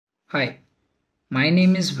Hi, my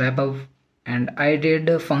name is Vaibhav and I did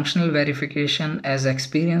a functional verification as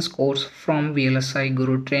experience course from VLSI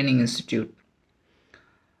Guru Training Institute.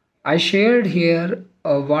 I shared here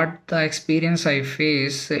what the experience I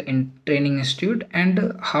face in Training Institute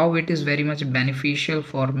and how it is very much beneficial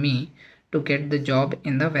for me to get the job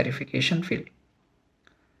in the verification field.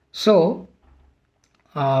 So,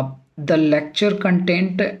 the lecture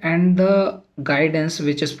content and the guidance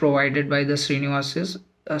which is provided by the Srinivas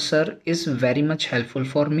sir is very much helpful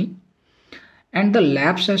for me, and the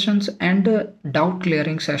lab sessions and the doubt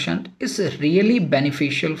clearing session is really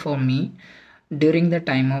beneficial for me during the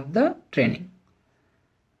time of the training.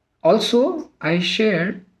 Also, I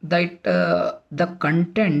shared that the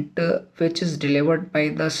content which is delivered by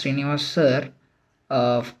the Srinivas sir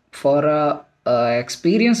for a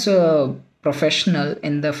experienced professional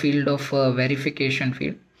in the field of verification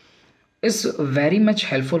field is very much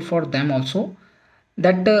helpful for them also,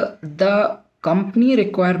 that the company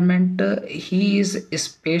requirement, he is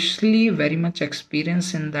especially very much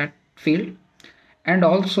experienced in that field, and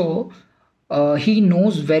also he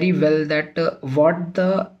knows very well that what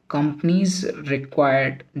the companies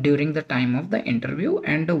required during the time of the interview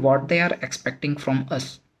and what they are expecting from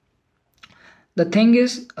us. The thing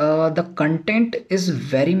is, the content is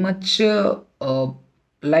very much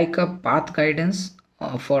like a path guidance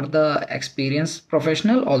for the experienced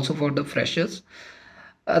professional, also for the freshers.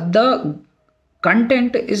 The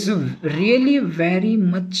content is really very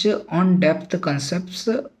much on depth concepts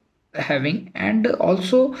having, and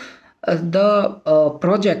also the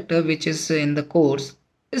project which is in the course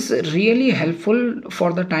is really helpful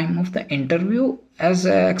for the time of the interview as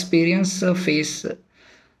a experience phase.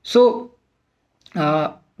 So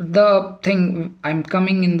the thing I'm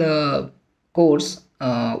coming in the course,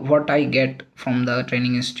 what I get from the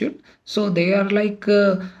training institute, so they are like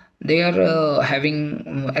they are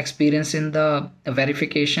having experience in the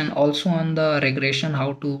verification, also on the regression,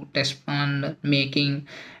 how to test plan making,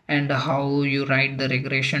 and how you write the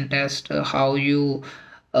regression test, how you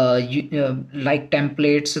like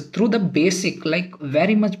templates through the basic, like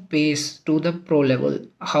very much base to the pro level,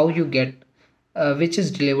 how you get which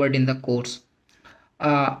is delivered in the course.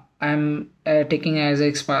 I'm taking as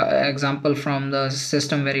example from the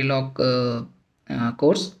system verilog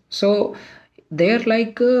course. So they're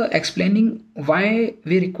like explaining why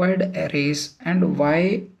we required arrays and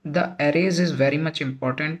why the arrays is very much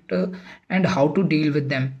important, and how to deal with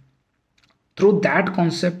them. Through that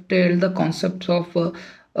concept, till the concepts of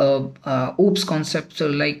oops concepts,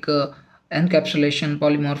 like encapsulation,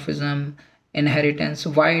 polymorphism, inheritance,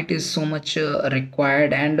 why it is so much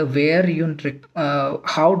required, and where you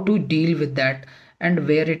how to deal with that, and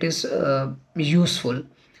where it is useful.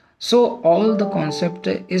 So all the concept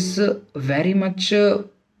is very much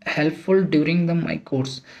helpful during the my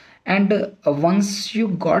course. And once you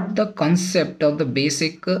got the concept of the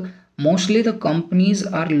basic, mostly the companies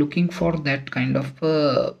are looking for that kind of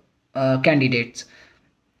candidates.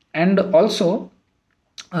 And also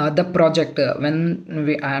the project,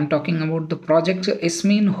 when I am talking about the project, is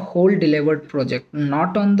mean whole delivered project,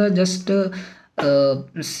 not on the just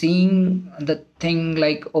seeing the thing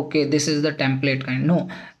like okay this is the template kind. No,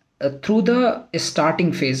 through the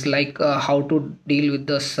starting phase, like how to deal with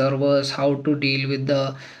the servers, how to deal with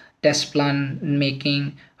the test plan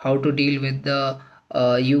making, how to deal with the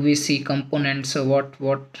UVC components, what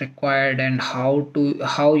required, and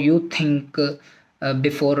how you think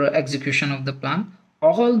before execution of the plan.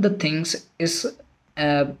 All the things is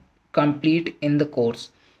uh, complete in the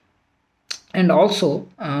course. And also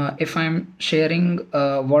if I'm sharing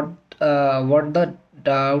what the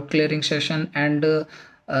doubt clearing session and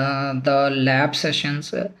the lab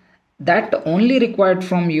sessions, that only required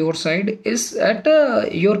from your side is at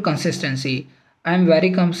your consistency. I'm very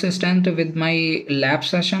consistent with my lab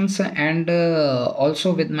sessions, and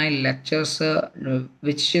also with my lectures,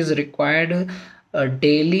 which is required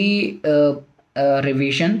daily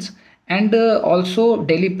revisions, and also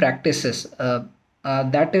daily practices.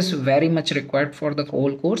 That is very much required for the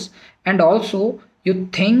whole course. And also you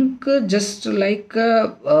think just like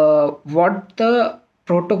what the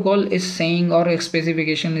protocol is saying or a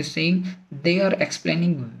specification is saying, they are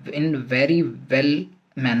explaining in very well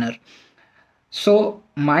manner. So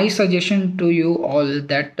my suggestion to you all,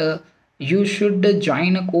 that you should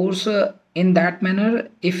join a course in that manner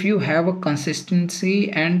if you have a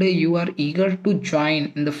consistency and you are eager to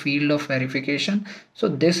join in the field of verification. So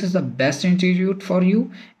this is the best institute for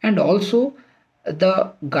you. And also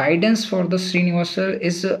the guidance for the Srinivasa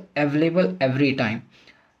is available every time.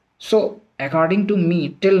 So according to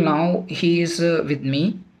me, till now he is with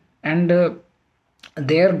me, and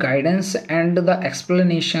their guidance and the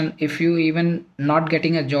explanation. If you even not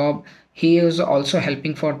getting a job, he is also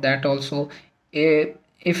helping for that also.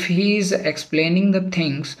 If he is explaining the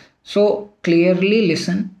things, so clearly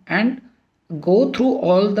listen and go through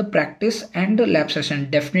all the practice and the lab session,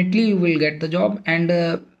 definitely you will get the job.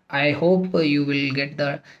 And I hope you will get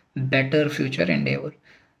the better future endeavor.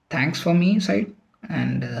 Thanks for me side,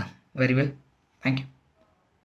 and very well, thank you.